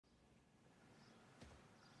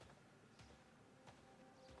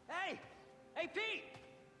Hey, Pete!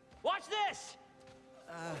 Watch this!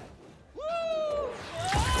 Woo!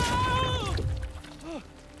 Oh!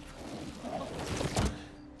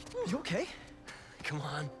 You okay? Come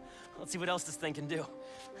on. Let's see what else this thing can do.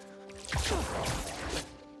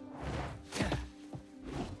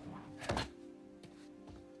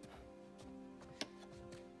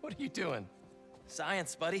 What are you doing?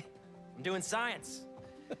 Science, buddy. I'm doing science.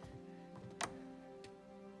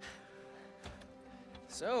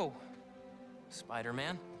 So,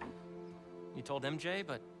 Spider-Man, you told MJ,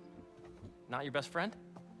 but not your best friend?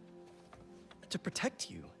 To protect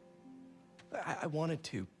you. I wanted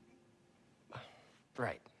to.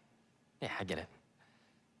 Right. Yeah, I get it.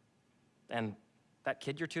 And that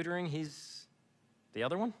kid you're tutoring, he's the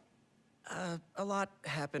other one? A lot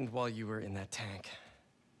happened while you were in that tank.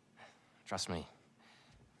 Trust me.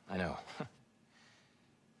 I know.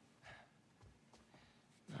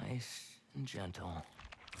 Nice and gentle.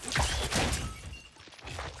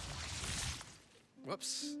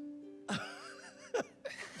 Whoops.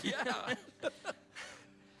 Yeah.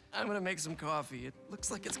 I'm gonna make some coffee. It looks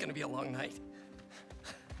like it's gonna be a long night.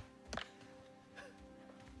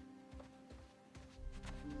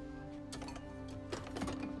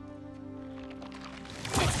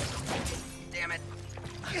 Damn it.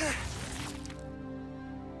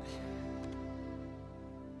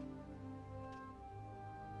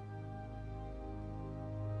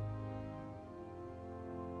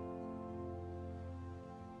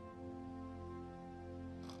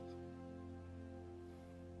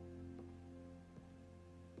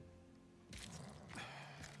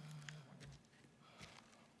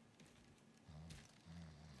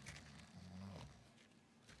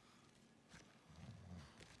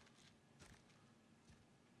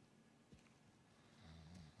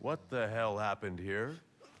 What the hell happened here?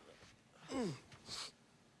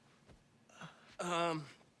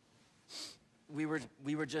 We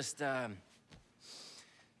were just,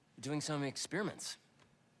 doing some experiments.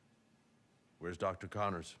 Where's Dr.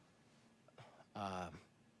 Connors?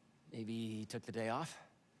 Maybe he took the day off?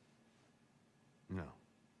 No.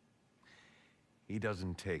 He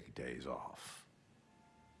doesn't take days off.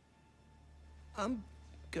 I'm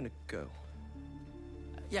gonna go.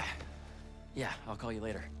 Yeah. Yeah, I'll call you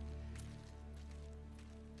later.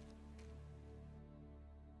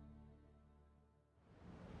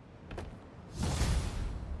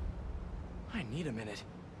 I need a minute.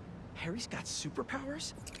 Harry's got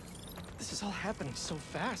superpowers? This is all happening so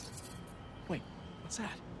fast. Wait, what's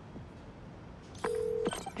that?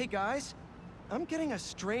 Hey guys, I'm getting a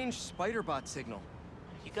strange spider-bot signal.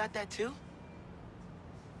 You got that too?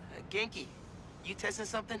 Genki, you testing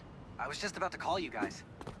something? I was just about to call you guys.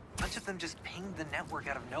 A bunch of them just pinged the network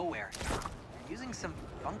out of nowhere. They're using some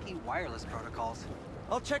funky wireless protocols.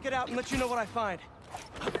 I'll check it out and let you know what I find.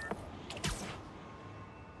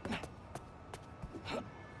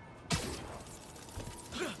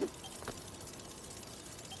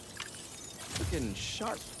 Looking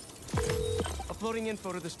sharp. Uploading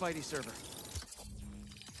info to the Spidey server.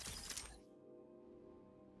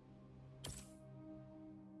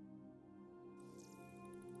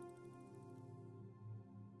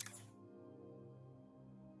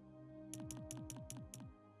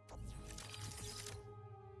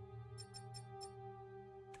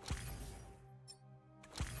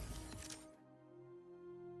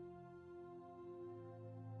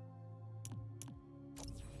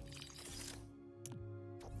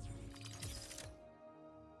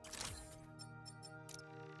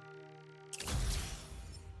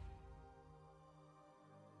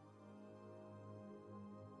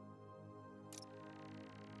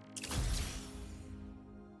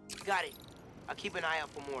 Got it. I'll keep an eye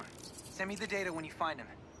out for more. Send me the data when you find them.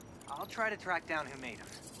 I'll try to track down who made them.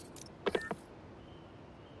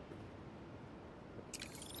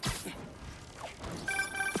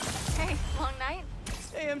 Hey, long night?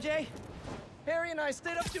 Hey, MJ. Harry and I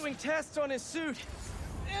stayed up doing tests on his suit.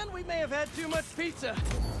 And we may have had too much pizza.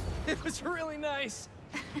 It was really nice.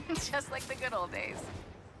 Just like the good old days.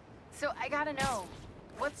 So I gotta know,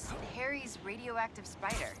 what's Harry's radioactive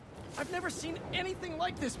spider? I've never seen anything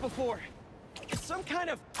like this before. It's some kind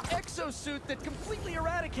of exosuit that completely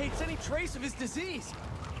eradicates any trace of his disease.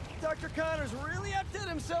 Dr. Connors really outdid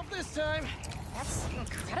himself this time. That's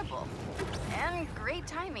incredible. And great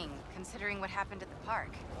timing, considering what happened at the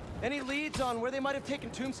park. Any leads on where they might have taken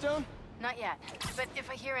Tombstone? Not yet, but if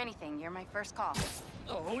I hear anything, you're my first call.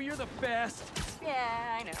 Oh, you're the best.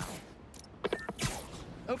 Yeah, I know.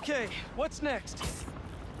 Okay, what's next?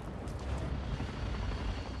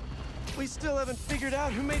 We still haven't figured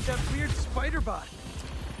out who made that weird spider bot.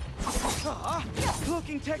 Aw,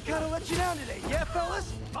 cloaking tech kinda let you down today, yeah,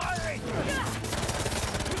 fellas?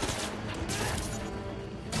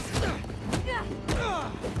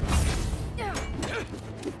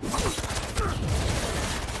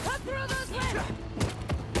 Cut through those limbs!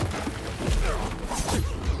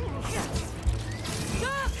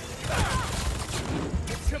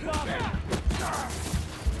 It's kebab!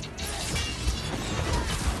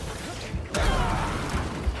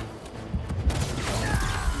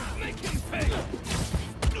 Make him pay!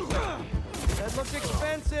 That looked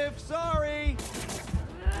expensive, sorry!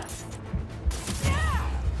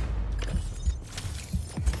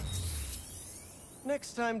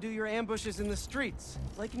 Next time, do your ambushes in the streets,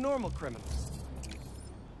 like normal criminals.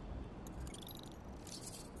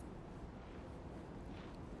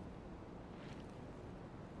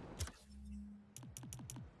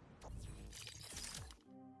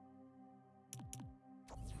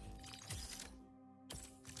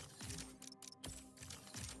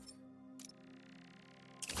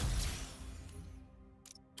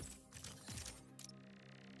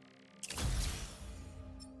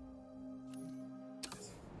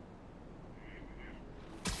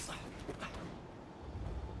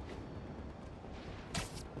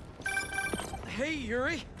 Hey,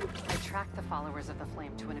 Yuri! I tracked the followers of the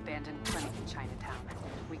Flame to an abandoned clinic in Chinatown.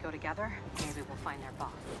 We go together, maybe we'll find their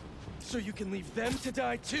boss. So you can leave them to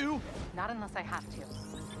die too? Not unless I have to.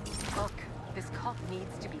 Look, this cult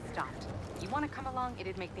needs to be stopped. You want to come along,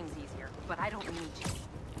 it'd make things easier, but I don't need you.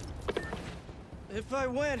 If I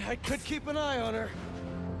went, I could keep an eye on her.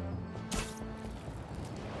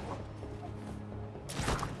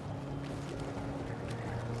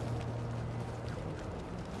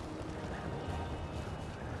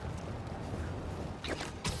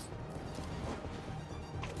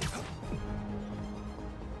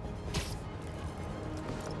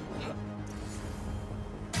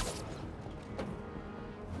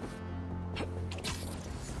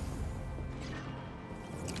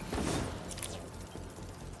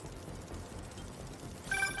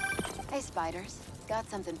 Hey, Spiders. Got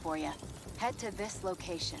something for you. Head to this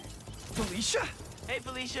location. Felicia? Hey,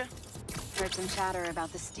 Felicia. Heard some chatter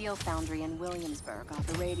about the steel foundry in Williamsburg off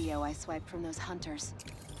the radio I swiped from those hunters.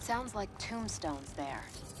 Sounds like tombstones there.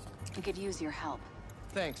 We could use your help.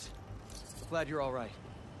 Thanks. Glad you're all right.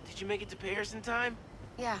 Did you make it to Paris in time?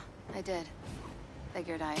 Yeah, I did.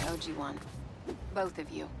 Figured I owed you one. Both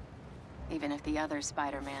of you. Even if the other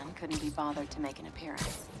Spider-Man couldn't be bothered to make an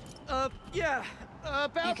appearance. Yeah,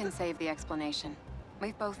 about You can save the explanation.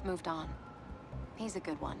 We've both moved on. He's a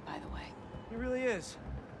good one, by the way. He really is.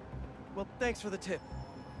 Well, thanks for the tip.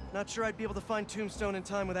 Not sure I'd be able to find Tombstone in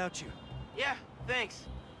time without you. Yeah, thanks.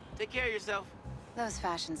 Take care of yourself. Those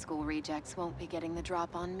fashion school rejects won't be getting the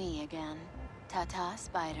drop on me again. Ta-ta,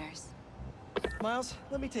 Spiders. Miles,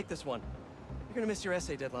 let me take this one. You're gonna miss your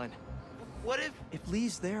essay deadline. What if... If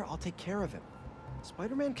Lee's there, I'll take care of him.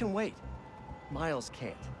 Spider-Man can wait. Miles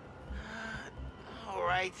can't. All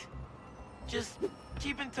right. Just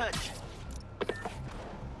keep in touch.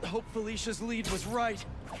 Hope Felicia's lead was right.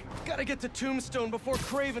 Gotta get to Tombstone before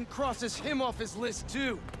Craven crosses him off his list,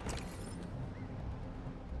 too.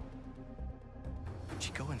 Did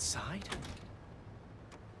she go inside?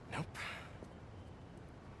 Nope.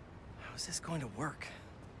 How is this going to work?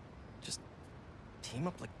 Just team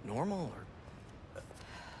up like normal, or...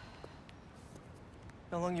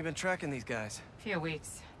 How long you been tracking these guys? Few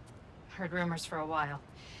weeks. Heard rumors for a while.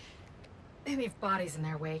 They leave bodies in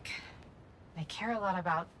their wake. They care a lot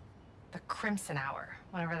about the Crimson Hour,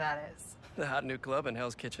 whatever that is. The hot new club in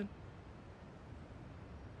Hell's Kitchen?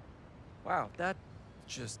 Wow, that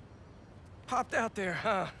just popped out there,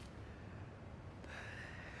 huh?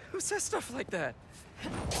 Who says stuff like that?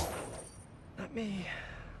 Not me.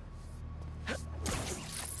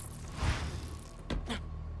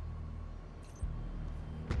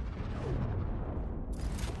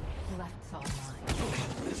 Left's all mine.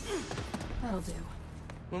 That'll do.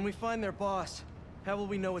 When we find their boss, how will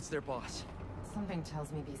we know it's their boss? Something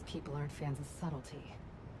tells me these people aren't fans of subtlety.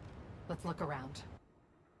 Let's look around.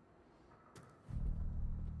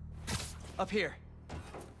 Up here.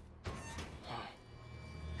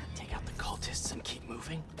 Take out the cultists and keep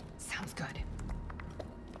moving? Sounds good.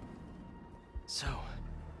 So,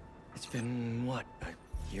 it's been, what,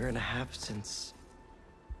 a year and a half since...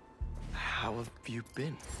 How have you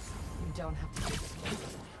been? You don't have to do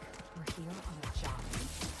this. We're here on a job.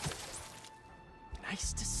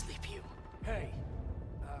 Nice to sleep you. Hey,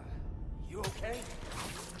 you okay?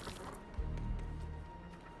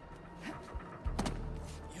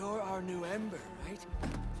 You're our new Ember, right?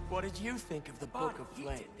 What did you think of the Book of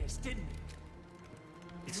Flame? This, didn't it?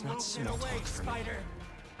 It's You not moved it small away, talk for me. Spider.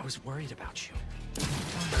 I was worried about you.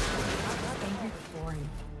 Angry before and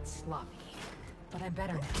sloppy. But I'm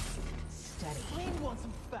better now. Steady. Flame wants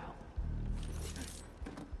him found.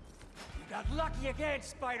 You got lucky again,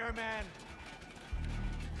 Spider-Man.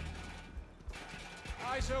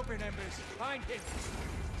 Eyes open, Embers. Find him.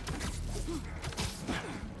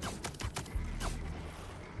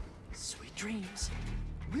 Sweet dreams.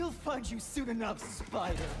 We'll find you soon enough,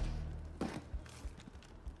 Spider.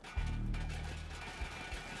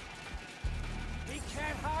 He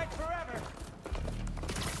can't hide forever.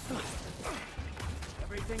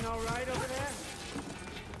 Everything all right over there?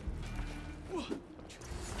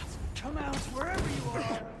 Come out wherever you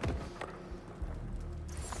are.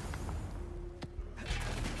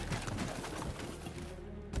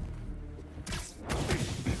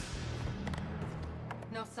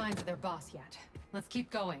 No signs of their boss yet. Let's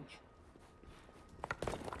keep going.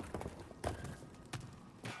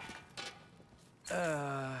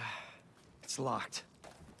 It's locked.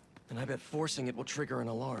 And I bet forcing it will trigger an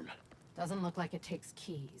alarm. Doesn't look like it takes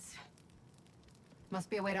keys. Must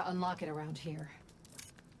be a way to unlock it around here.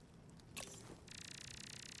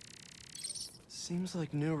 Seems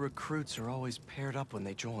like new recruits are always paired up when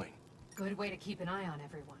they join. Good way to keep an eye on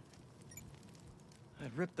everyone.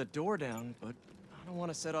 I'd rip the door down, but I don't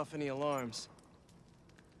want to set off any alarms.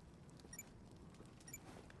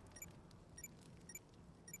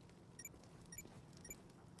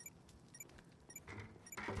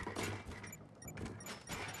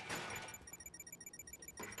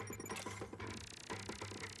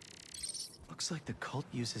 Looks like the cult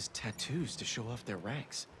uses tattoos to show off their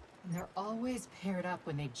ranks. And they're always paired up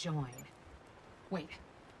when they join. Wait,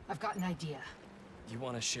 I've got an idea. You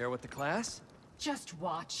want to share with the class? Just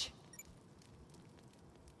watch.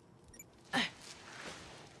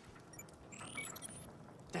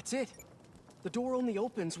 That's it. The door only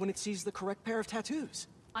opens when it sees the correct pair of tattoos.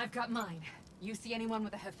 I've got mine. You see anyone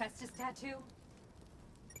with a Hephaestus tattoo?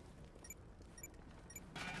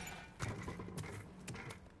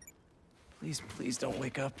 Please, please don't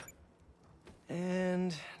wake up.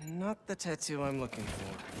 And not the tattoo I'm looking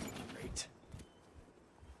for. Great.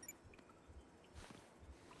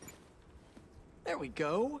 There we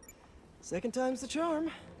go. Second time's the charm.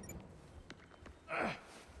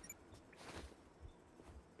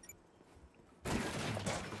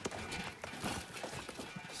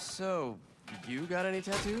 So, you got any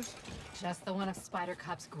tattoos? Just the one of Spider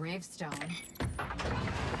Cop's gravestone.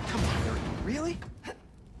 Come on, Mary. Really?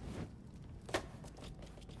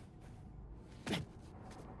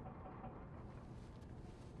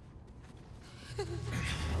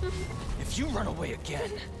 If you run away again,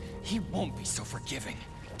 he won't be so forgiving.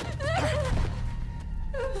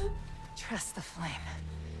 Trust the flame,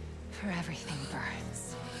 for everything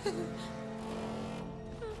burns.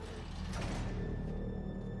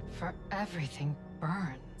 For everything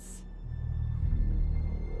burns.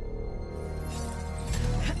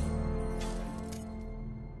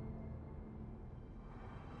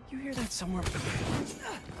 You hear that somewhere?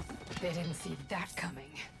 They didn't see that coming.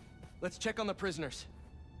 Let's check on the prisoners.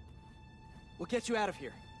 We'll get you out of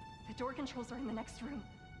here. The door controls are in the next room.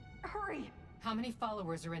 Hurry! How many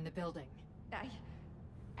followers are in the building?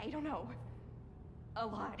 I don't know. A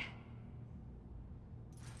lot.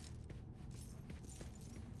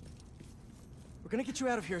 We're gonna get you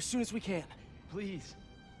out of here as soon as we can. Please.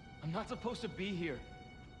 I'm not supposed to be here.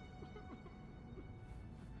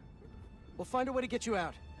 We'll find a way to get you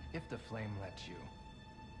out. If the flame lets you.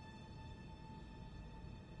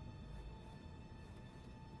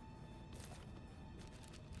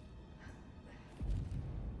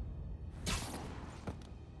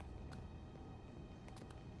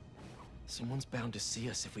 Someone's bound to see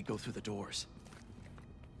us if we go through the doors.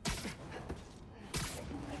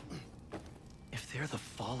 If they're the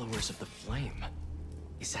followers of the flame,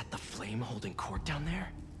 is that the flame holding court down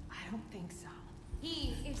there? I don't think so.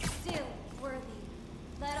 He is still worthy.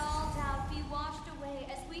 Let all doubt be washed away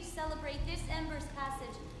as we celebrate this Ember's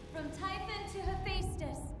passage from Typhon to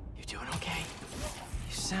Hephaestus. You doing okay?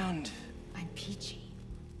 You sound... I'm peachy.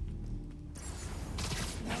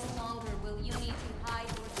 No longer will you need to hide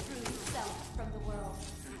your true self from the world.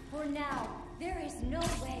 For now, there is no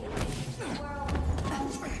way in which the world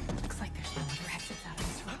will... Looks like there's no other exits out of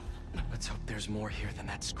this room. Let's hope there's more here than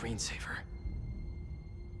that screensaver.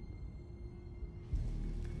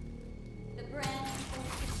 The brand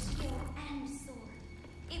is shield and sword.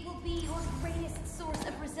 It will be your greatest source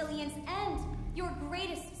of resilience and your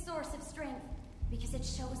greatest source of strength, because it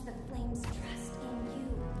shows the flame's trust in you.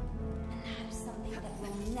 And that is something that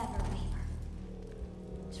will never waver.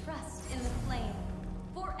 Trust in the flame,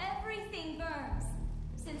 for everything burns.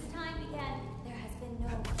 Since time began, there there has been no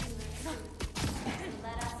clearer truth. So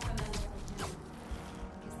let us remember the doom.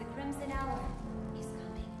 Because the Crimson Hour is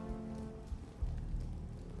coming.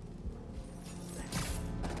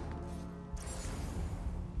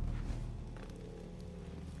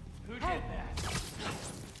 Who did that?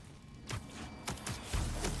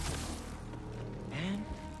 And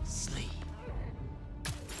sleep.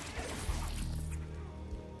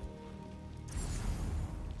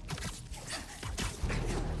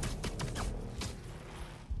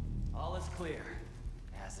 All is clear,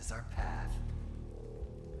 as is our path.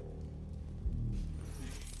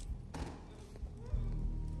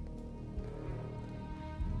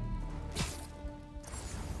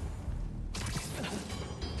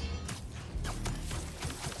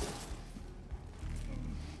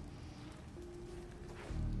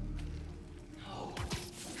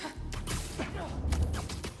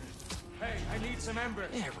 Hey, I need some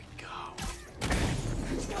embers. There we go.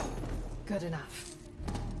 Good enough.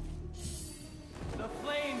 The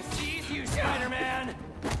flame sees you, Spider-Man!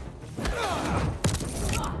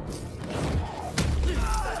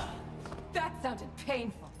 That sounded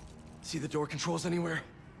painful. See the door controls anywhere?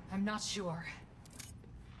 I'm not sure.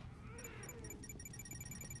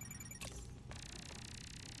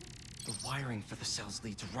 The wiring for the cells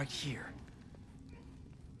leads right here.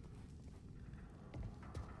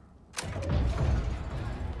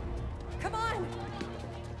 Come on!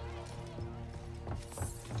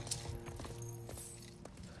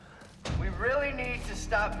 We really need to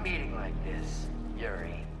stop meeting like this,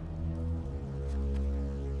 Yuri.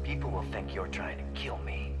 People will think you're trying to kill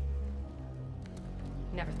me.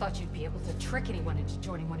 Never thought you'd be able to trick anyone into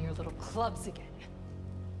joining one of your little clubs again.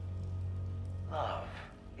 Love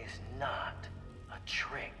is not a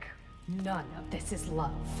trick. None of this is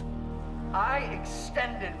love. I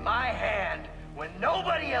extended my hand when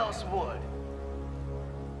nobody else would.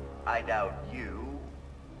 I doubt you,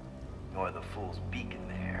 nor the fool's beacon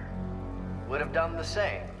there, would have done the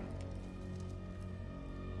same.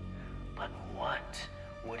 But what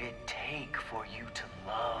would it take for you to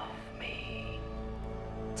love me?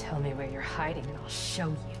 Tell me where you're hiding and I'll show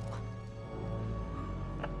you.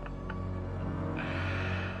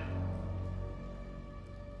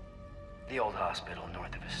 The old hospital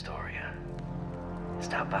north of Astoria.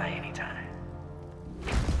 Stop by anytime.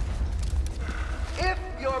 If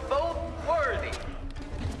you're both worthy.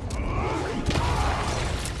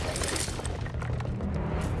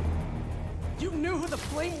 You knew who the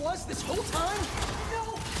flame was this whole time?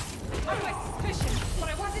 No! I had my suspicions, but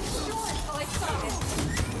I wasn't sure until I saw it.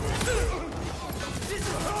 This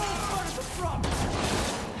is all part of the problem.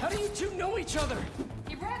 How do you two know each other?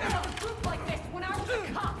 He ran out of a group like this when I was a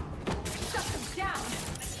cop. Shut him down.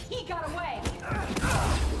 He got away.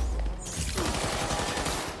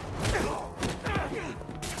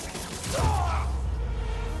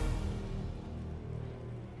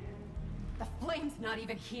 The flame's not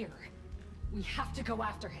even here. We have to go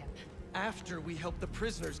after him. After we help the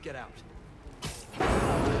prisoners get out.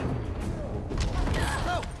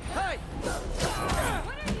 Oh, hey!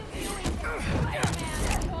 What are you doing,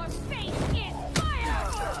 Spider-Man? Your face is fire!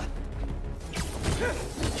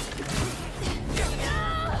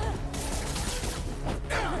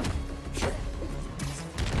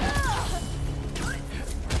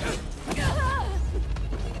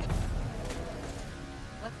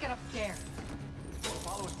 Let's get upstairs.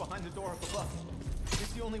 Follow us behind the door of the bus.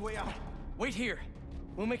 It's the only way out. Wait here.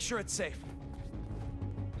 We'll make sure it's safe.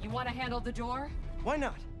 You want to handle the door? Why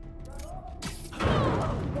not?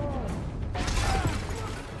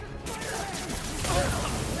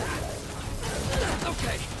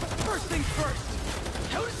 Okay, first things first.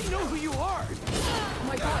 How does he know who you are?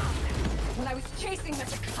 My God. When I was chasing the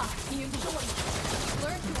cop, he enjoyed it.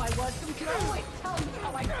 Learned who I was so he could always tell me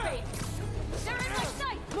how I faced. They're in my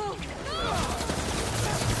sight! Move!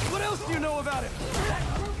 What else do you know about him? That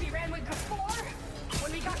group he ran with before?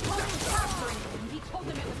 When we got close to capturing him, he told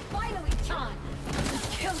them it was finally time. He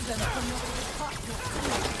killed them so nobody would talk to him.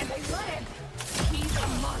 And they let him. He's a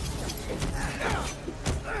monster.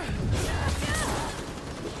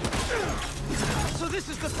 So this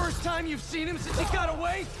is the first time you've seen him since he got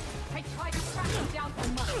away? I tried to track him down for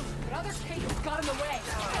months, but other cases got in the way.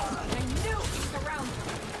 I knew he was around them.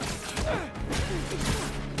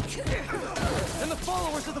 And the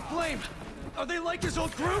followers of the Flame, are they like his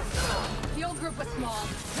old group? The old group was small,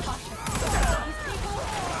 cautious. These people,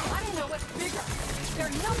 I don't know what's bigger.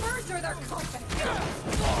 Their numbers or their confidence.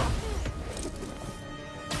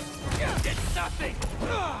 It's nothing!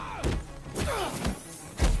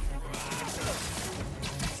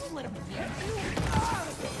 Let him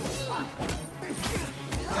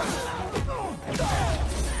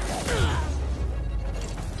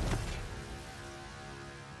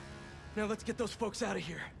Now let's get those folks out of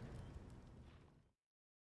here.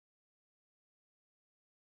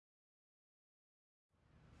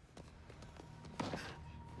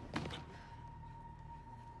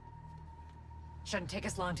 Shouldn't take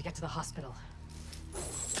us long to get to the hospital.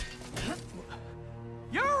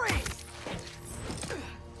 Yuri!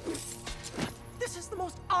 This is the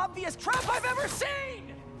most obvious trap I've ever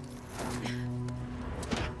seen!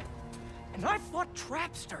 And I fought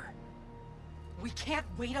Trapster. We can't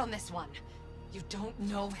wait on this one. You don't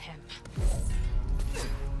know him.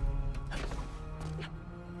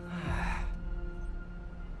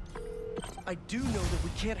 I do know that we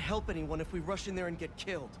can't help anyone if we rush in there and get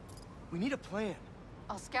killed. We need a plan.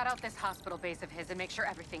 I'll scout out this hospital base of his and make sure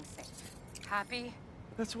everything's safe. Happy?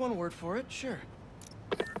 That's one word for it, sure.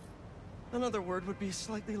 Another word would be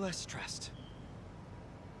slightly less stressed.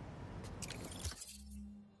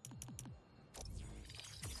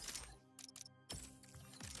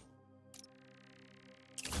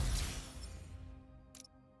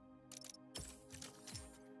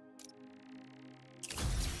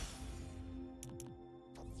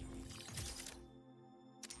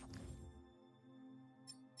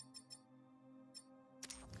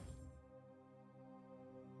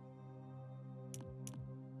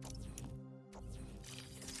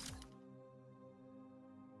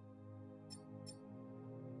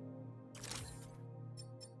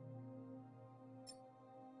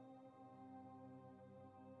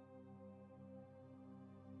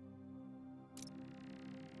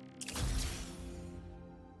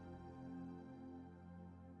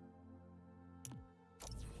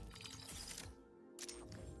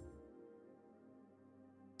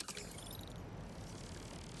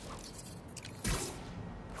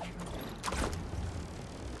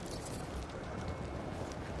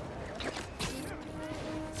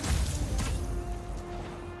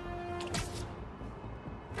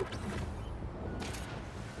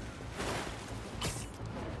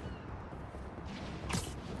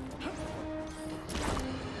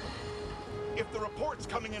 If the reports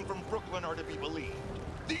coming in from Brooklyn are to be believed,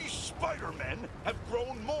 these Spider-Men have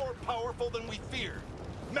grown more powerful than we feared.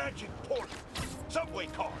 Magic portals, subway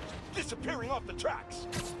cars disappearing off the tracks,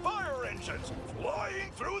 fire engines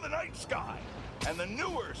flying through the night sky, and the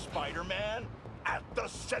newer Spider-Man at the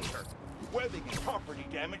center. Webbing and property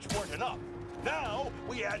damage weren't enough. Now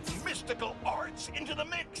we add mystical arts into the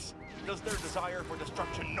mix. Does their desire for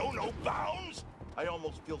destruction know no bounds? I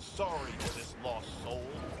almost feel sorry for this lost soul,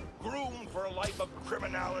 groomed for a life of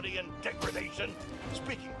criminality and degradation.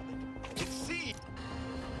 Speaking of it seems...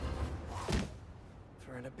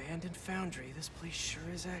 For an abandoned foundry, this place sure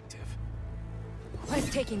is active. What's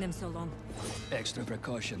taking them so long? Extra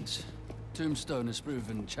precautions. Tombstone has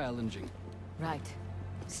proven challenging. Right.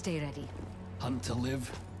 Stay ready. Hunt to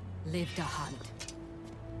live? Live to hunt.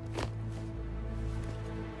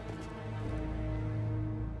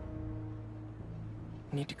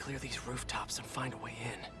 Need to clear these rooftops and find a way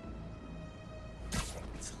in.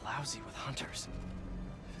 It's lousy with hunters.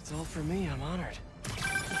 If it's all for me, I'm honored.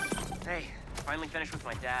 Hey, finally finished with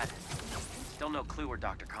my dad. Still no clue where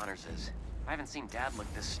Dr. Connors is. I haven't seen Dad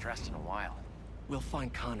look this stressed in a while. We'll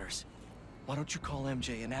find Connors. Why don't you call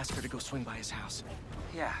MJ and ask her to go swing by his house?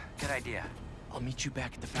 Yeah, good idea. I'll meet you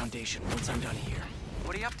back at the Foundation once I'm done here.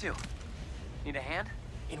 What are you up to? Need a hand?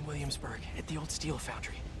 In Williamsburg, at the old steel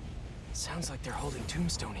foundry. Sounds like they're holding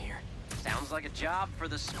Tombstone here. Sounds like a job for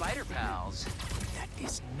the Spider Pals. That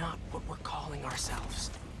is not what we're calling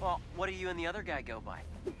ourselves. Well, what do you and the other guy go by?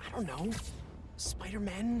 I don't know.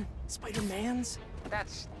 Spider-Men? Spider-Mans?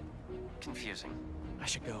 That's confusing. I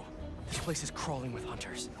should go. This place is crawling with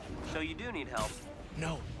hunters. So you do need help?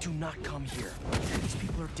 No, do not come here. These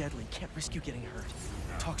people are deadly. Can't risk you getting hurt.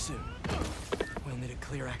 Talk soon. We'll need a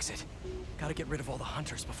clear exit. Gotta get rid of all the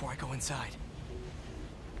hunters before I go inside.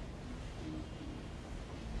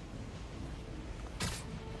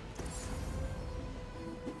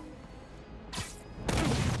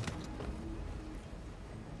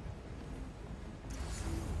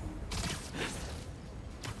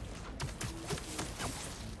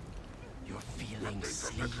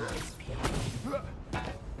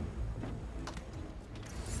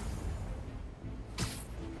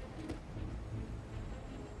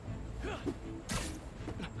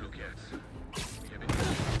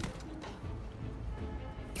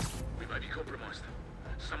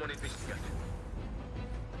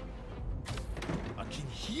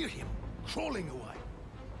 Hear him crawling away.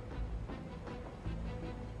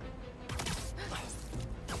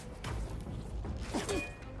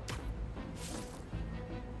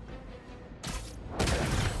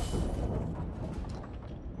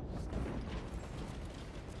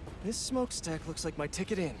 This smokestack looks like my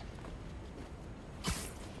ticket in.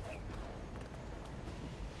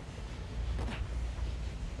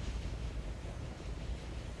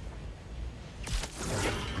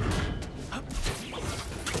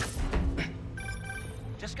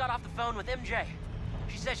 Just got off the phone with MJ.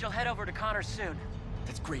 She said she'll head over to Connors soon.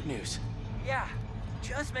 That's great news. Yeah,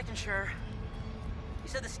 just making sure. You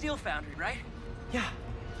said the steel foundry, right? Yeah.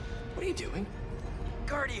 What are you doing?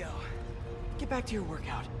 Cardio. Get back to your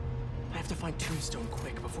workout. I have to find Tombstone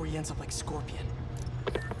quick before he ends up like Scorpion.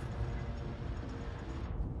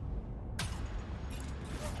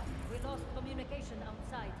 We lost communication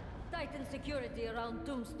outside. Tighten security around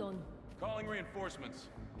Tombstone. Calling reinforcements.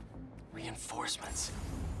 Reinforcements.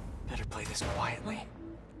 Better play this quietly.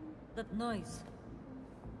 That noise.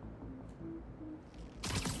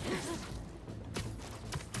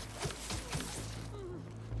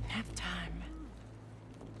 Nap time.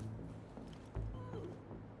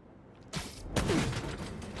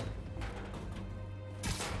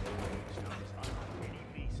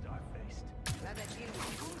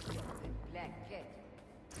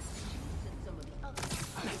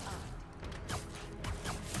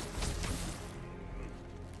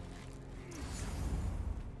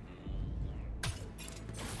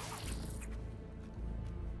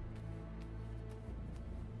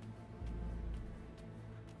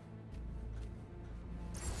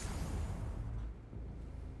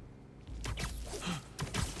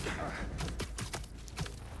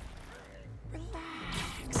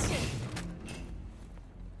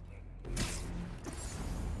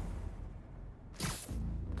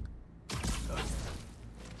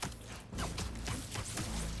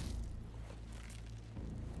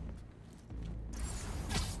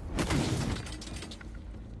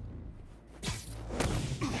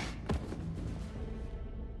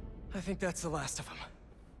 I think that's the last of them.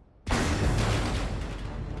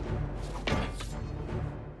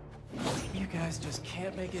 You guys just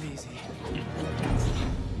can't make it easy.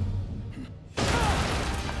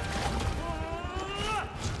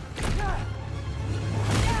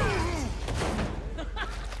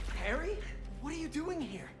 Harry? What are you doing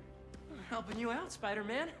here? Helping you out,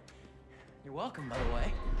 Spider-Man. You're welcome, by the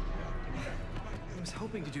way. I was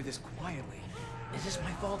hoping to do this quietly. Is this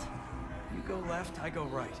my fault? You go left, I go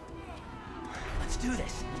right. Let's do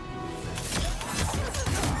this.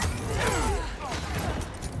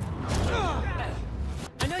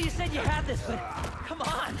 I know you said you had this, but come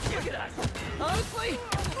on, look at us. Honestly,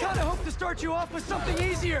 I kinda hope to start you off with something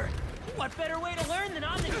easier. What better way to learn than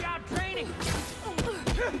on-the-job training?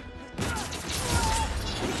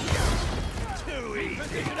 Too easy.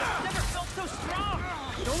 I've never felt so strong.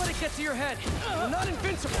 Don't let it get to your head. We're not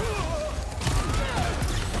invincible.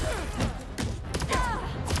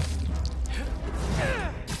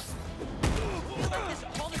 Like this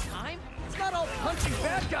all the time? It's not all punching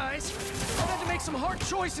bad guys. I've had to make some hard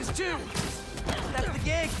choices too. That's the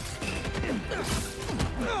gig.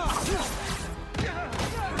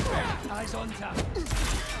 Eyes on top.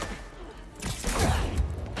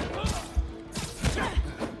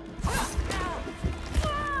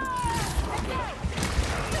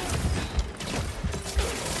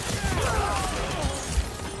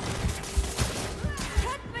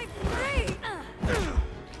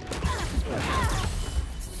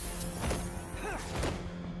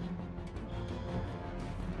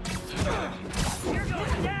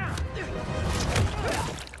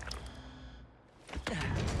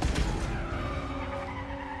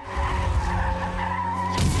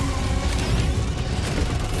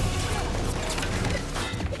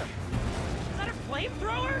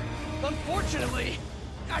 Unfortunately,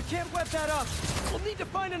 I can't web that up. We'll need to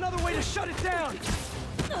find another way to shut it down.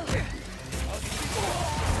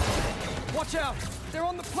 Watch out! They're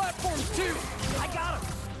on the platforms too! I got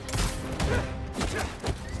them!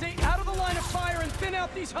 Stay out of the line of fire and thin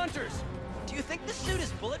out these hunters! Do you think the suit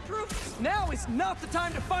is bulletproof? Now is not the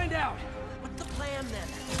time to find out! What's the plan then?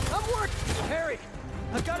 I'm working! Harry,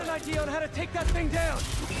 I've got an idea on how to take that thing down!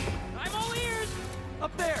 I'm all ears!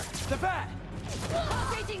 Up there, the bat!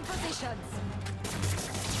 Changing positions!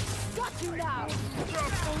 Got you now!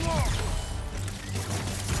 Drop the law!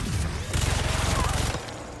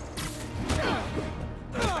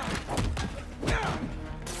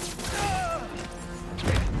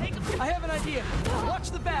 I have an idea.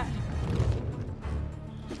 Watch the bat.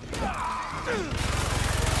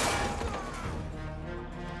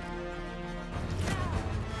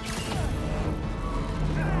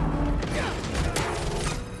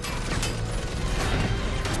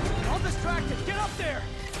 All distracted. Get up there.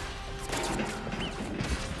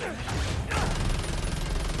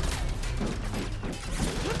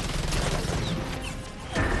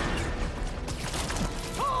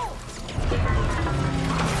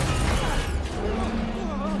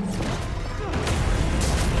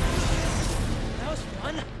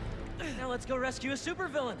 Let's go rescue a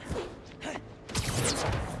supervillain.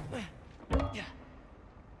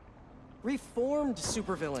 reformed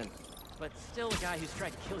supervillain. But still a guy who's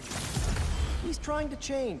tried to kill you. He's trying to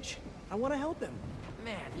change. I want to help him.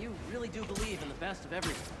 Man, you really do believe in the best of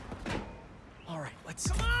everything. All right, let's...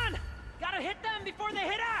 Come on! Gotta hit them before they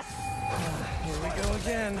hit us! Here we go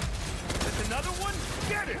again. There's another one?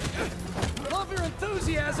 Get it! Love your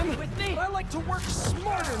enthusiasm. With me? But I like to work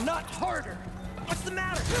smarter, not harder. What's the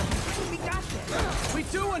matter? We got this. We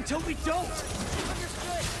do until we don't.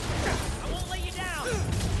 Understood. I won't let you down.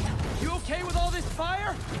 You okay with all this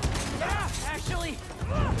fire? Yeah, actually.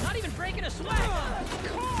 Not even breaking a sweat.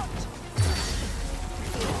 Caught!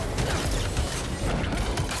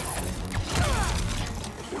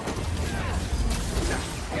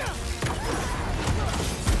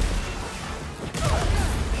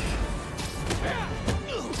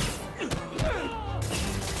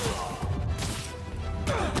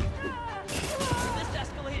 This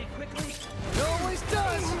escalated quickly. It always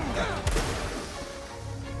does.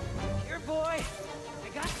 Here, boy. I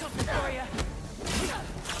got something for you.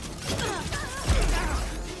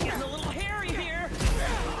 Getting a little hairy here.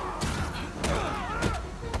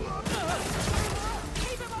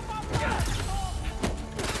 Keep him up off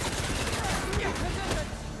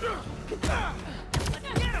Let's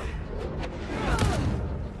get him.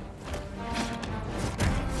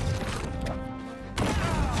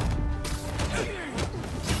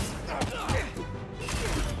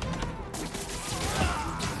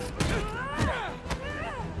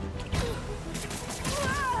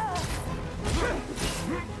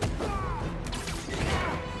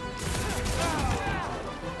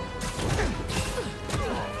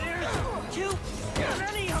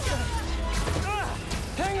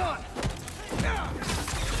 Hang on.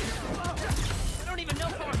 I don't even know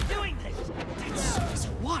how I'm doing this. It's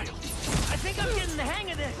wild. I think I'm getting the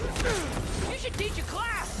hang of this. You should teach a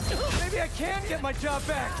class. Maybe I can get my job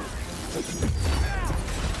back.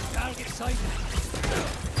 I'll get excited.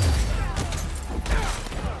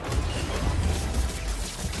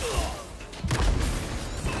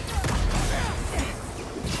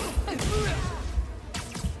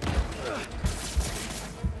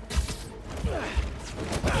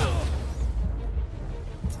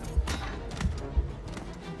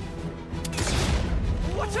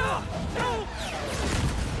 Watch out!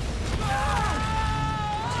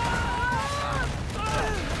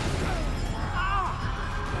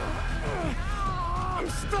 I'm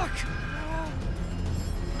stuck!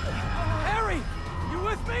 Harry! You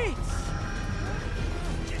with me?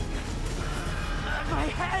 My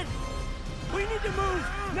head! We need to move!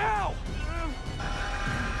 Now!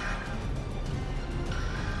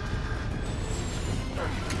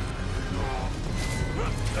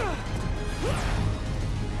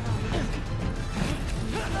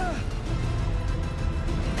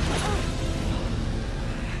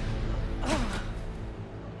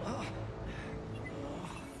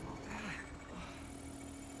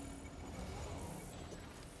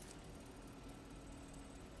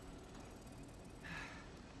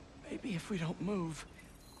 Maybe if we don't move,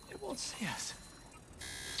 it won't see us.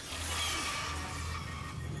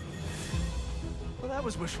 Well, that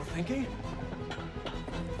was wishful thinking.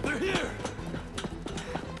 They're here!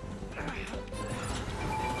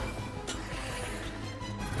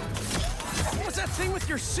 What's that thing with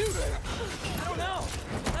your suit? I don't know.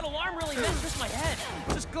 That alarm really messed with my head.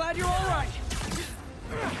 Just glad you're all right.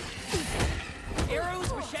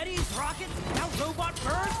 Arrows, machetes, rockets, now robot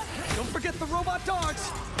birds. Don't forget the robot dogs.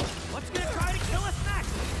 What's gonna try to kill us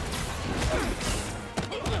next?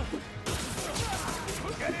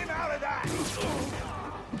 Get him out of that!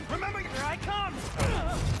 Remember, here I come!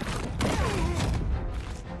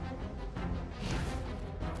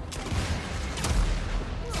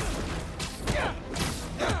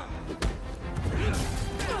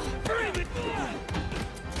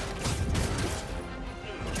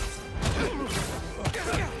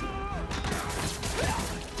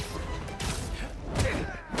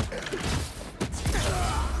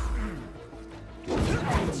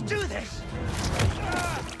 Let's do this!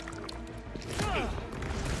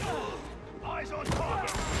 Eyes on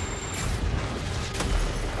target!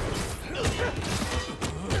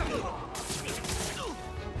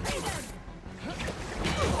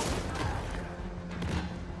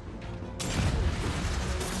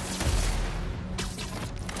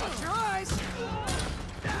 Watch your eyes!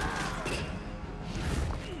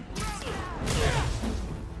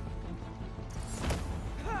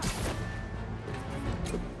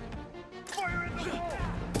 Fire in the hole!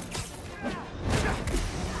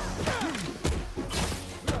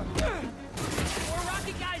 More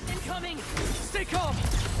rocket guys incoming! Stay calm.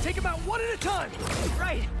 Take them out one at a time.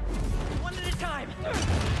 Right! One at a time!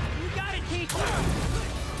 You got it, teacher!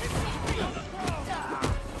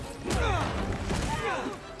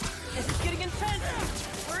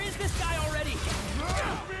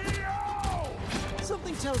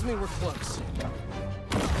 me we're close.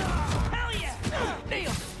 Hell yeah!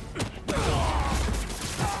 Nailed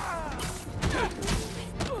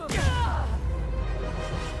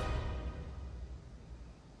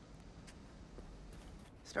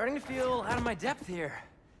Starting to feel out of my depth here.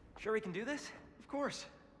 Sure we can do this? Of course.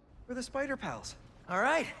 We're the Spider Pals. All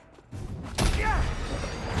right. Yeah!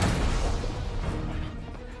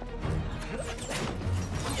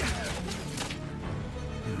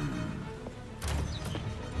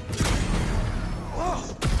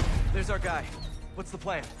 Whoa! There's our guy. What's the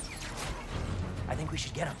plan? I think we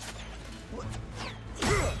should get him.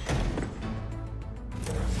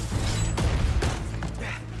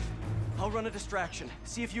 I'll run a distraction.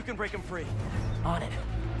 See if you can break him free. On it.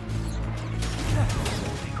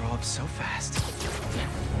 They grow up so fast.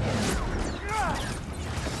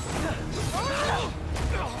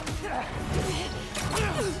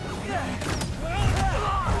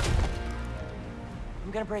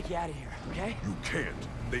 I'm gonna break you out of here, okay? You can't.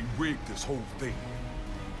 They rigged this whole thing.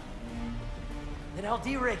 Then I'll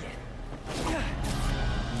de-rig it.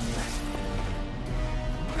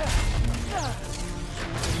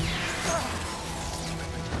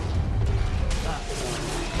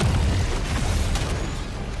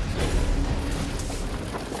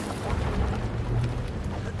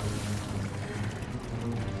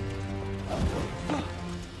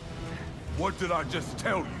 What did I just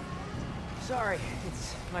tell you? Sorry,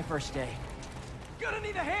 it's my first day. Gonna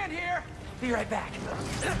need a hand here! Be right back.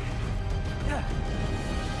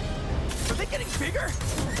 Are they getting bigger?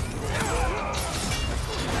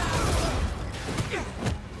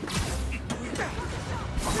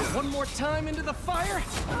 One more time into the fire?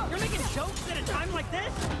 You're making jokes at a time like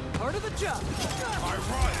this? Part of the job.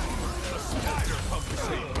 Ironic. The spider come to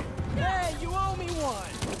save me. Hey, you owe me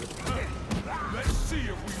one. Let's see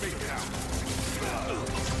if we make it out.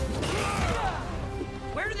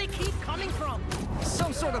 Where do they keep coming from?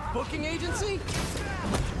 Some sort of booking agency?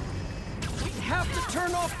 We have to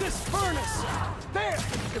turn off this furnace. There!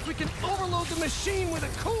 If we can overload the machine with a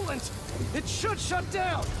coolant, it should shut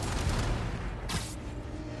down.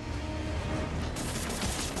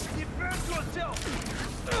 Defend yourself!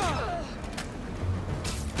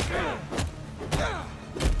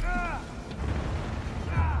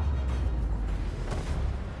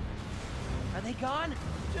 Are they gone?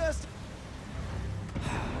 Just...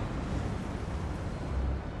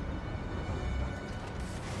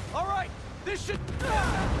 All right, this should...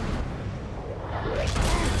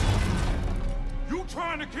 You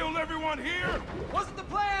trying to kill everyone here? Wasn't the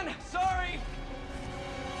plan, sorry!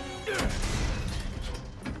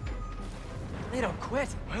 They don't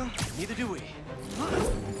quit. Well, neither do we.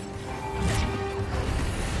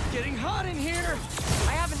 Getting hot in here!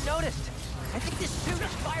 I haven't noticed. I think this suit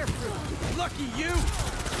is fireproof. Lucky you!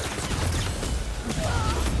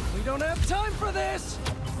 We don't have time for this!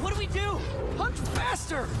 What do we do? Hunt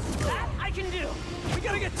faster! That I can do. We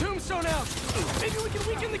gotta get Tombstone out! Maybe we can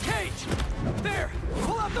weaken the cage! There!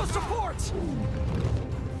 Pull out those supports!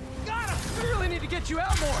 Got him! We really need to get you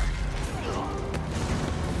out more!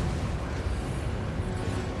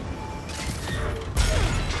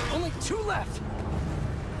 Only 2 left!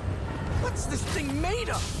 What's this thing made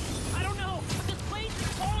of? I don't know, but this place is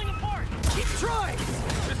falling apart. Keep trying!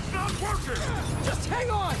 It's not working! Just hang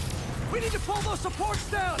on! We need to pull those supports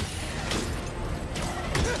down!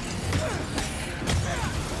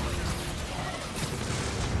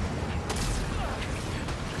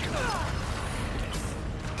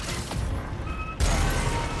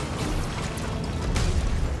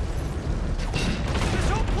 This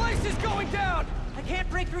whole place is going down! I can't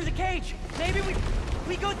break through the cage. Maybe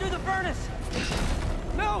we go through the furnace.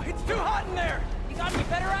 No, it's too hot in there! You got any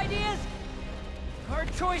better ideas?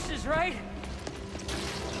 Hard choices, right?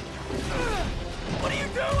 What are you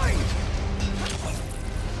doing?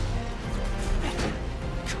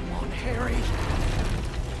 Come on, Harry.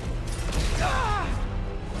 Ah!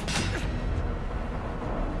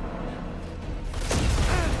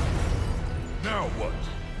 Now what?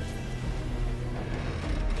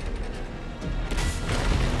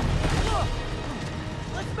 Look!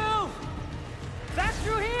 Let's move! Back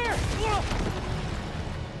through here!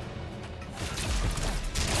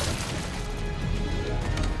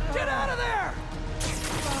 Get out of there!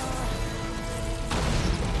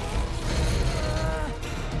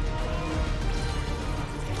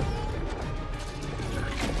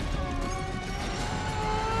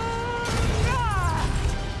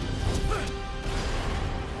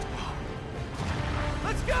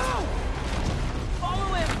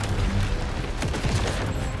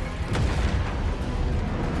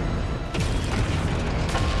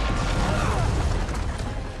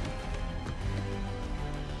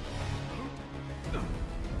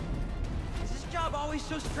 always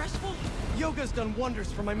so stressful? Yoga's done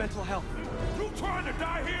wonders for my mental health. You trying to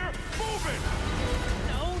die here? Move it!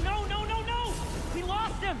 No, no, no, no, no! We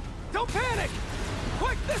lost him! Don't panic!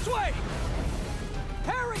 Quick, this way!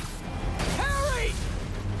 Harry! Harry!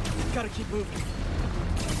 Gotta keep moving.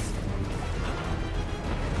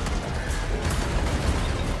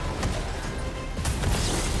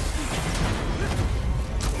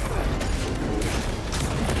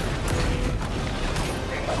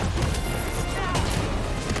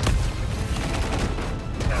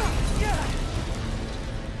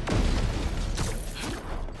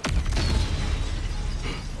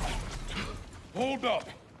 Hold up!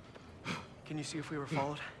 Can you see if we were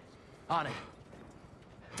followed? On it.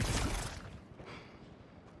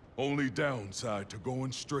 Only downside to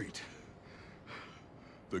going straight.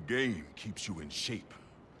 The game keeps you in shape.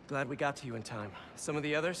 Glad we got to you in time. Some of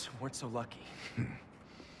the others weren't so lucky.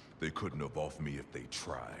 They couldn't have off me if they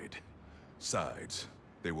tried. Besides,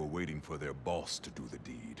 they were waiting for their boss to do the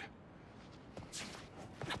deed.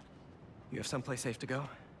 You have someplace safe to go?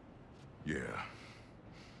 Yeah.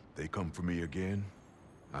 They come for me again,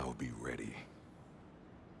 I'll be ready.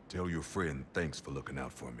 Tell your friend thanks for looking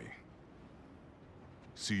out for me.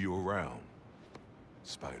 See you around,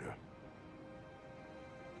 Spider.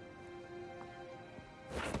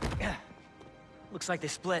 Yeah. Looks like they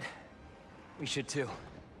split. We should too.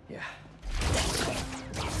 Yeah.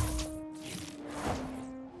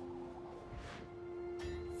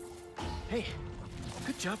 Hey,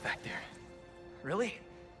 good job back there. Really?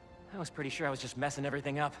 I was pretty sure I was just messing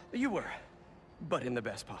everything up. You were, but in the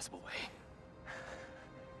best possible way.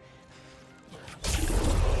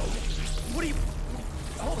 What are you...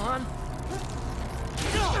 Hold on.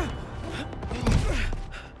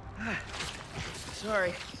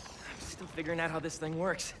 Sorry. I'm still figuring out how this thing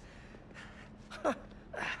works.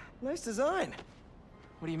 Nice design.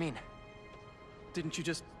 What do you mean? Didn't you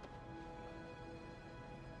just...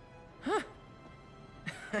 Huh.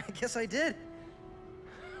 I guess I did.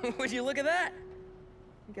 Would you look at that?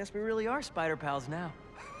 I guess we really are spider pals now.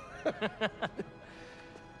 I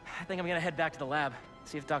think I'm gonna head back to the lab,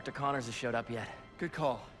 see if Dr. Connors has showed up yet. Good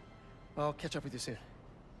call. I'll catch up with you soon.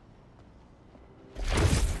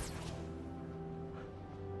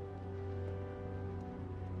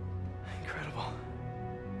 Incredible.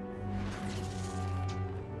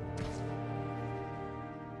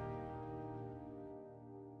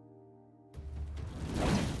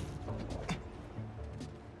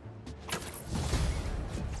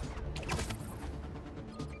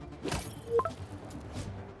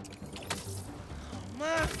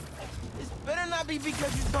 Ma, this better not be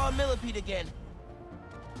because you saw a millipede again.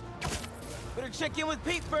 Better check in with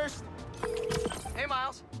Pete first. Hey,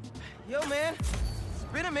 Miles. Yo, man. It's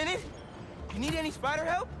been a minute. You need any spider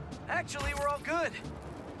help? Actually, we're all good.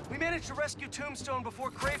 We managed to rescue Tombstone before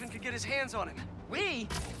Craven could get his hands on him. We?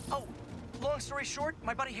 Oh, long story short,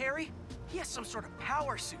 my buddy Harry, he has some sort of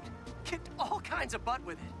power suit. Kicked all kinds of butt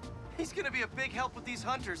with it. He's gonna be a big help with these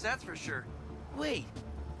hunters, that's for sure. Wait.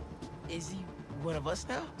 Is he one of us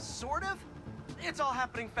now? Sort of? It's all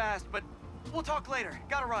happening fast, but we'll talk later.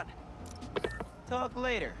 Gotta run. Talk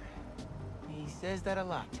later. He says that a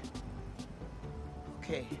lot.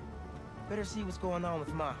 Okay. Better see what's going on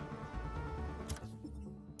with Ma.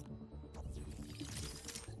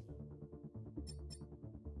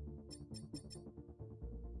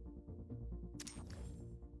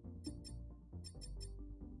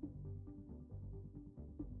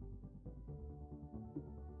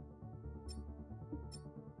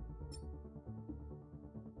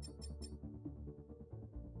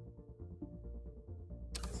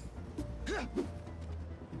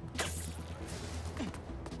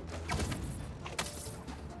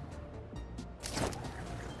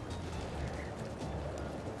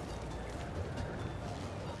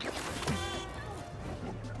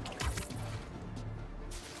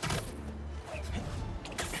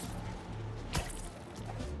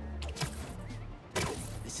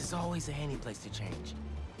 This is always a handy place to change.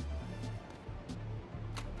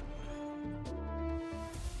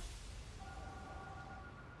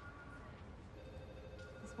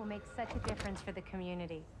 This will make such a difference for the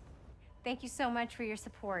community. Thank you so much for your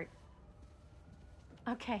support.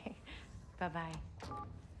 Okay, bye-bye.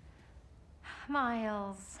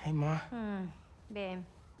 Miles. Hey, Ma. Ven,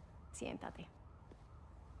 siéntate.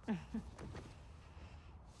 I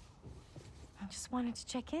just wanted to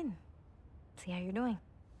check in. See how you're doing.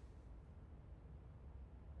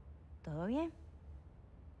 ¿Todo bien?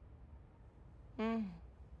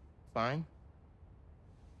 Fine.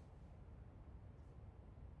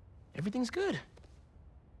 Everything's good.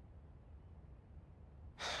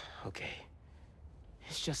 Okay.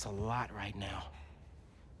 It's just a lot right now.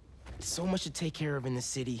 So much to take care of in the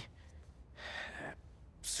city.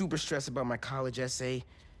 Super stressed about my college essay.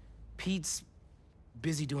 Pete's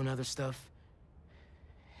busy doing other stuff.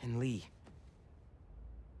 And Lee.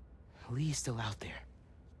 Lee's still out there.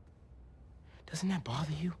 Doesn't that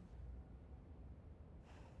bother you?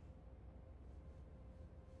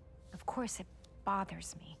 Of course it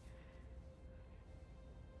bothers me.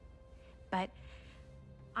 But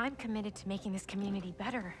I'm committed to making this community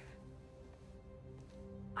better.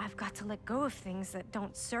 I've got to let go of things that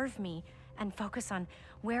don't serve me and focus on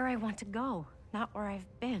where I want to go, not where I've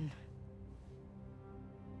been.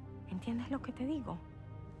 ¿Entiendes lo que te digo?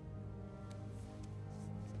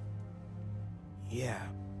 Yeah.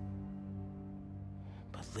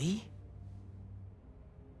 But Lee?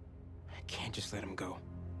 I can't just let him go.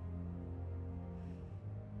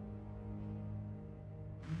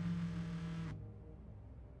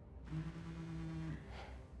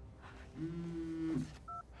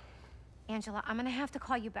 Angela, I'm gonna have to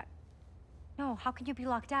call you back. No, how can you be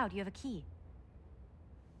locked out? You have a key.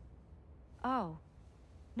 Oh.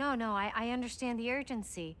 No, I understand the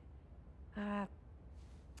urgency.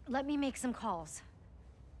 Let me make some calls.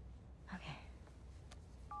 Okay.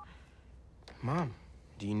 Mom,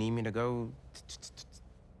 do you need me to go?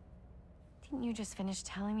 Didn't you just finish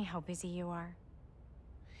telling me how busy you are?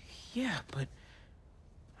 Yeah, but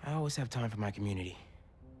I always have time for my community.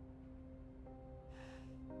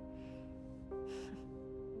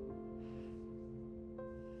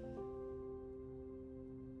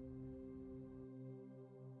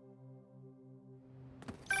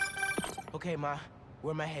 Okay, Ma.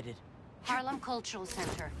 Where am I headed? Harlem Cultural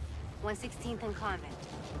Center, 116th and Convent.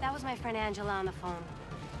 That was my friend Angela on the phone.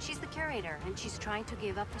 She's the curator, and she's trying to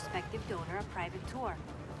give a prospective donor a private tour.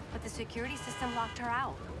 But the security system locked her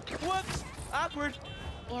out. Whoops! Awkward!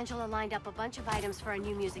 Angela lined up a bunch of items for a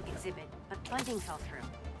new music exhibit, but funding fell through.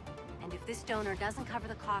 And if this donor doesn't cover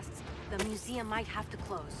the costs, the museum might have to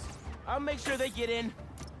close. I'll make sure they get in.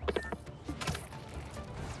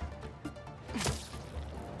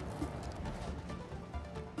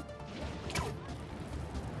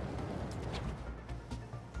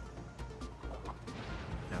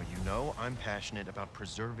 I'm passionate about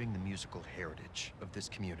preserving the musical heritage of this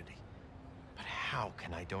community. But how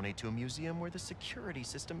can I donate to a museum where the security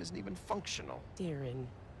system isn't even functional? Darren,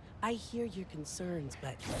 I hear your concerns,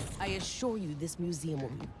 but I assure you this museum will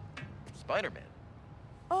be... Spider-Man?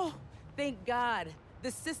 Oh, thank God.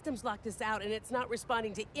 The system's locked us out and it's not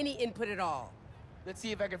responding to any input at all. Let's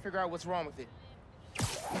see if I can figure out what's wrong with it.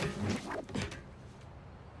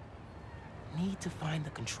 Need to find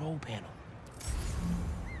the control panel.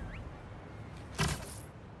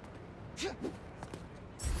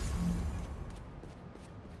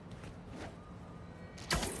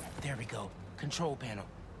 There we go. Control panel.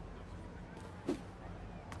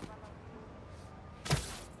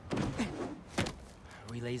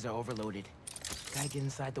 Relays are overloaded. Gotta get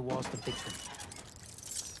inside the walls to fix them.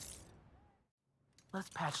 Let's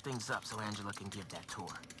patch things up so Angela can give that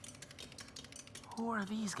tour. Who are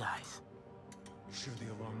these guys? You sure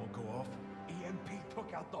the alarm won't go off? EMP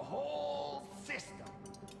took out the whole system.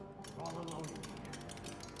 We're all alone in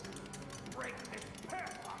here. Break this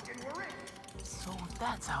padlock and we're in. So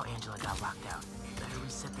that's how Angela got locked out. Better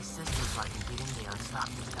reset the system so I can get in there and stop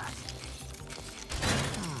these guys.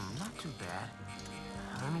 Not too bad.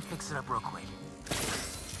 Let me fix it up real quick.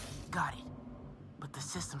 Got it. But the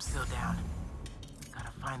system's still down.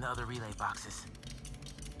 Gotta find the other relay boxes.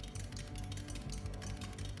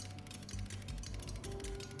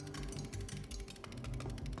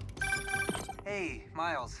 Hey,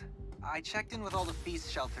 Miles. I checked in with all the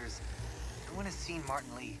feast shelters. No one has seen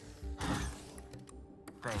Martin Lee.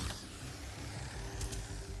 Thanks.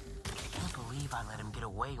 I can't believe I let him get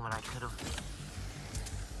away when I could've...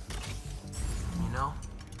 You know?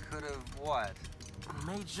 Could've what?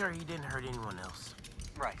 Made sure he didn't hurt anyone else.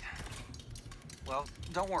 Right. Well,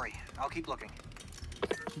 don't worry. I'll keep looking.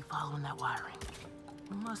 Keep following that wiring.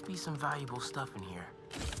 There must be some valuable stuff in here.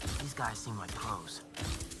 These guys seem like pros.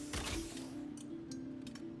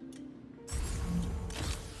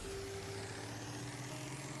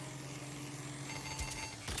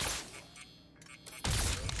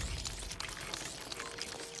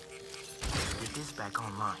 Get this back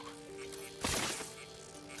online.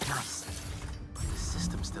 Nice. But the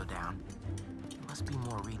system's still down. There must be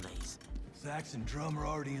more relays. Sax and drum are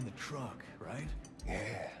already in the truck, right?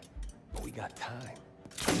 Yeah, but we got time.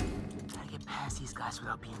 Gotta get past these guys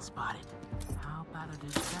without being spotted. How about a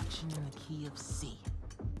distraction in the key of C?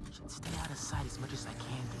 Should stay out of sight as much as I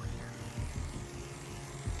can through here.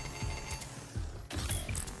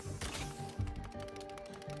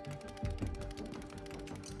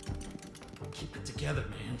 Keep it together,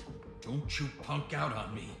 man. Don't you punk out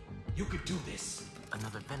on me. You could do this.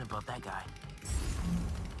 Another vent about that guy.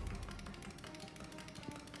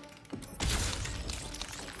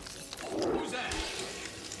 Who's that?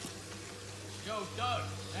 Yo, Doug,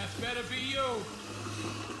 that better be you.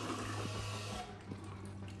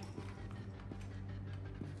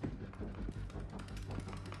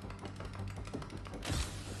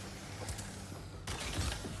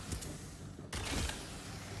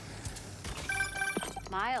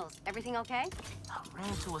 Miles, everything okay? I ran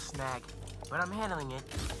into a snag, but I'm handling it.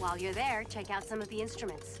 While you're there, check out some of the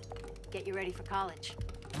instruments. Get you ready for college.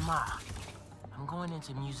 Ma, I'm going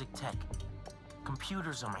into music tech.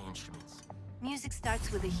 Computers are my instruments. Music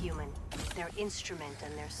starts with a human, their instrument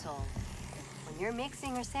and their soul. When you're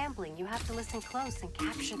mixing or sampling, you have to listen close and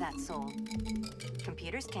capture that soul.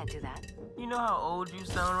 Computers can't do that. You know how old you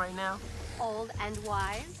sound right now? Old and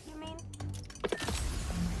wise, you mean?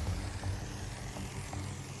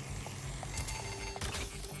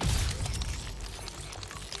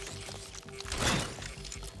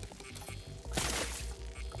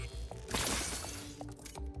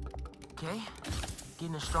 Okay,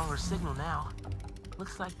 getting a stronger signal now.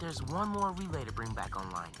 Looks like there's one more relay to bring back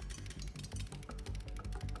online.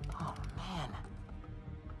 Oh, man.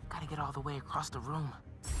 Gotta get all the way across the room.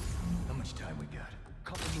 How much time we got?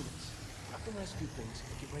 Couple minutes. Grab the last few things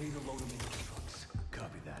and get ready to load them into the trucks.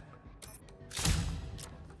 Copy that.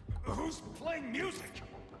 Who's playing music?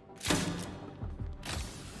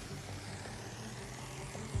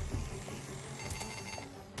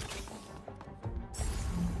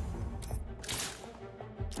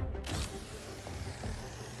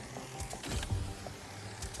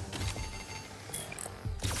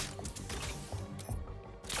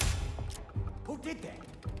 Who did that?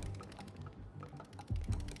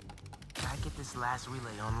 Gotta get this last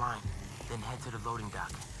relay online, then head to the loading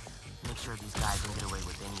dock. Make sure these guys don't get away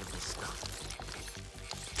with any of this stuff.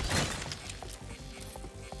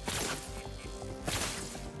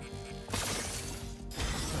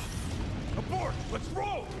 Abort! Let's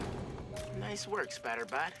roll! Nice work,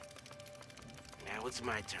 Spiderbot. Now it's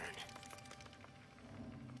my turn.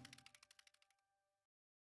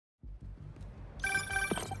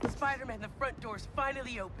 Spider-Man, the front door's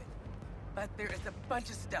finally open. But there is a bunch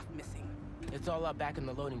of stuff missing. It's all up back in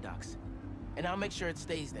the loading docks. And I'll make sure it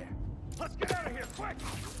stays there. Let's get out of here, quick!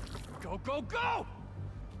 Go, go, go!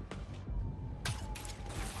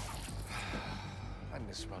 I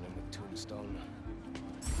miss running with Tombstone.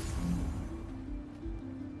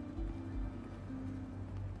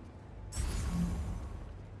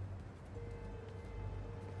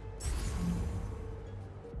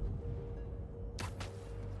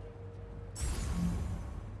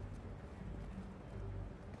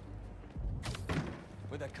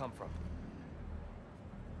 Where'd that come from?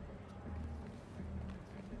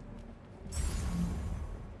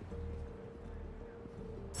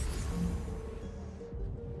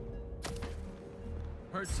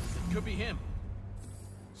 Heard something. Could be him.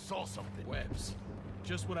 Saw something. Webs.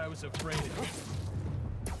 Just what I was afraid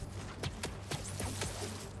of.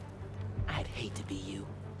 I'd hate to be you.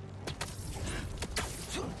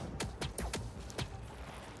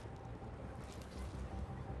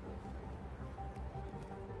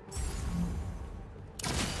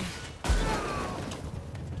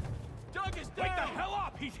 Doug is down! Wake the hell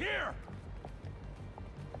up! He's here!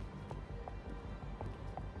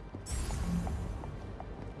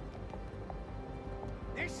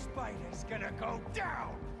 This spider's gonna go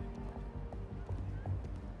down!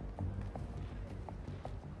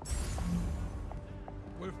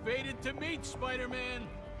 We're fated to meet, Spider-Man!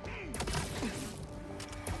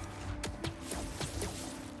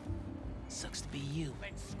 Sucks to be you.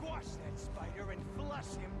 Let's squash that spider and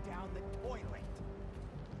flush him down the toilet.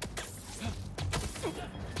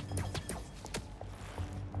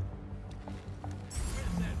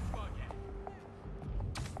 Where's that bug at?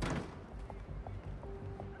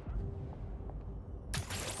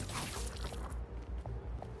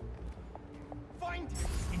 Find him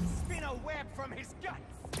and spin a web from his guts!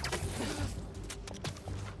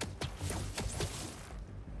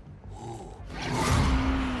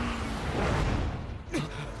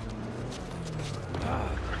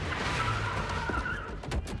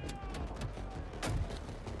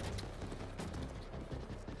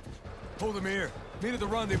 Hold him here. Meet at the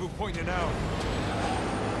rendezvous point in an hour.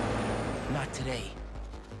 Not today.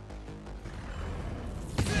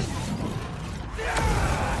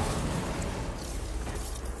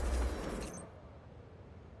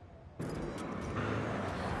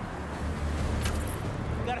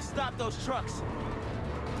 We gotta stop those trucks.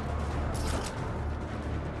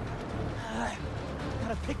 Gotta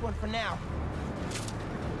how to pick one for now.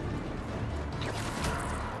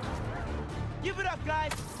 Give it up,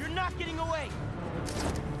 guys! You're not getting away!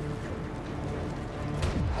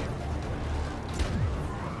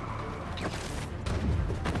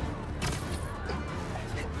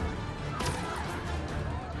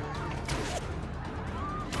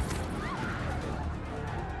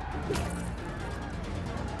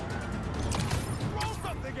 Throw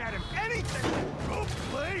something at him! Anything! Go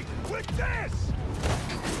play with this!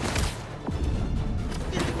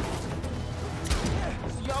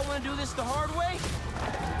 So y'all wanna do this the hard way?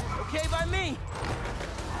 Okay by me!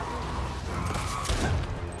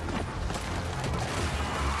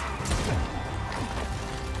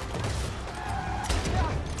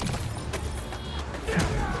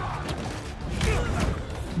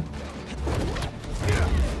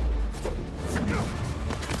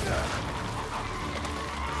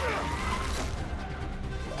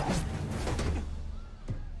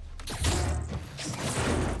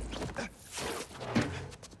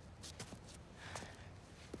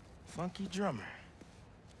 Funky drummer.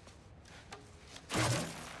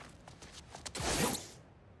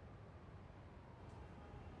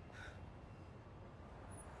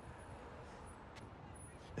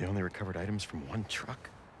 They only recovered items from one truck?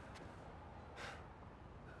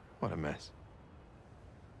 What a mess.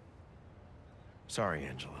 Sorry,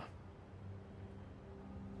 Angela.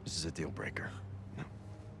 This is a deal breaker. No.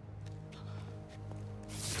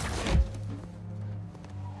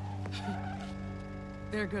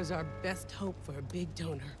 There goes our best hope for a big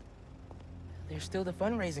donor. There's still the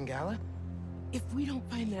fundraising gala. If we don't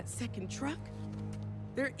find that second truck,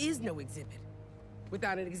 there is no exhibit.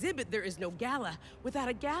 Without an exhibit, there is no gala. Without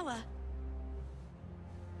a gala,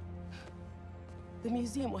 the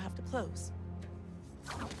museum will have to close.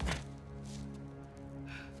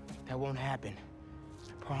 That won't happen.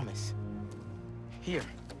 I promise. Here.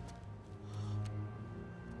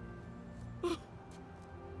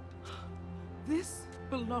 This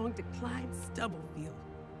belonged to Clyde Stubblefield.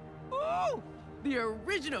 Ooh! The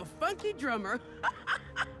original funky drummer.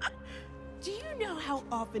 Do you know how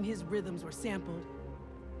often his rhythms were sampled?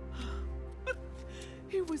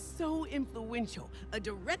 He was so influential. A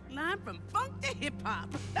direct line from funk to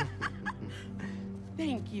hip-hop.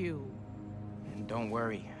 Thank you. And don't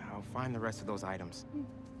worry, I'll find the rest of those items.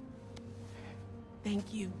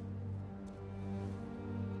 Thank you.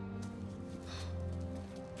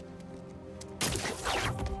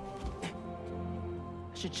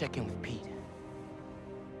 I should check in with Pete.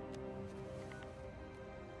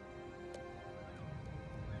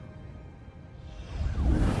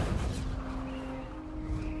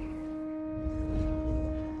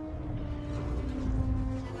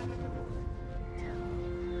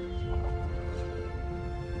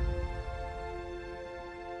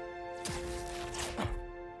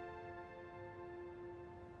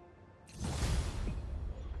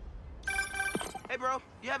 Hey, bro,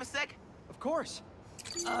 you have a sec? Of course.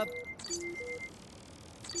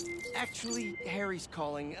 Actually, Harry's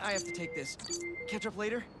calling. I have to take this. Catch up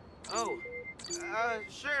later? Oh,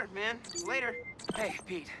 sure, man. Later. Hey,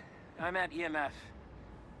 Pete. I'm at EMF.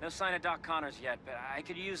 No sign of Doc Connors yet, but I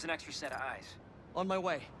could use an extra set of eyes. On my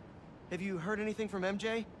way. Have you heard anything from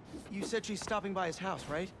MJ? You said she's stopping by his house,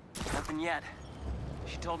 right? Nothing yet.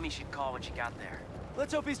 She told me she'd call when she got there.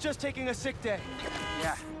 Let's hope he's just taking a sick day.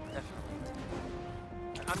 Yeah, definitely.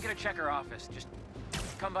 I'm gonna check her office. Just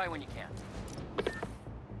come by when you can.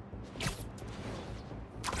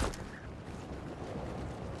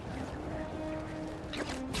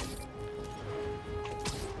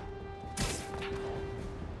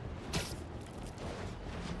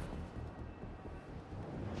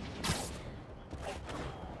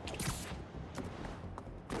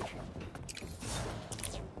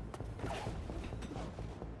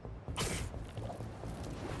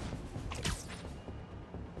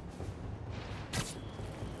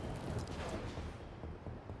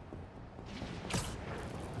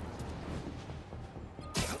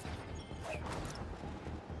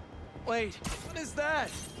 Wait, what is that?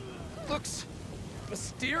 Looks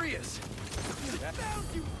mysterious. Found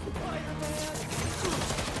you, Spider-Man!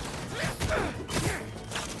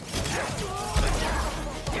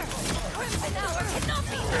 Crimson Hour cannot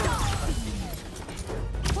be stopped!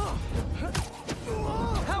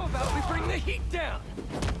 How about we bring the heat down?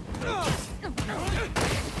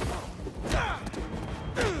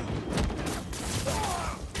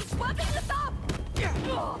 Swapping this up!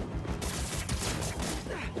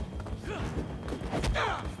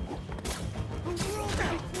 The world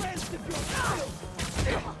will be blessed if you're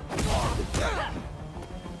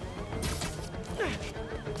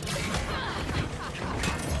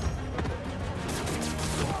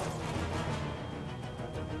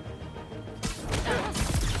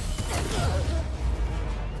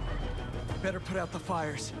better put out the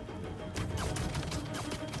fires.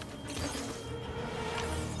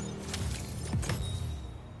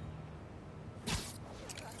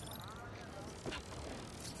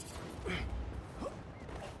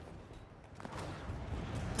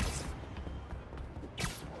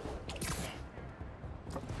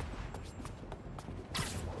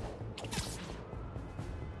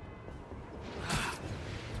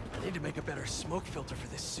 I need to make a better smoke filter for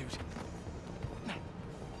this suit.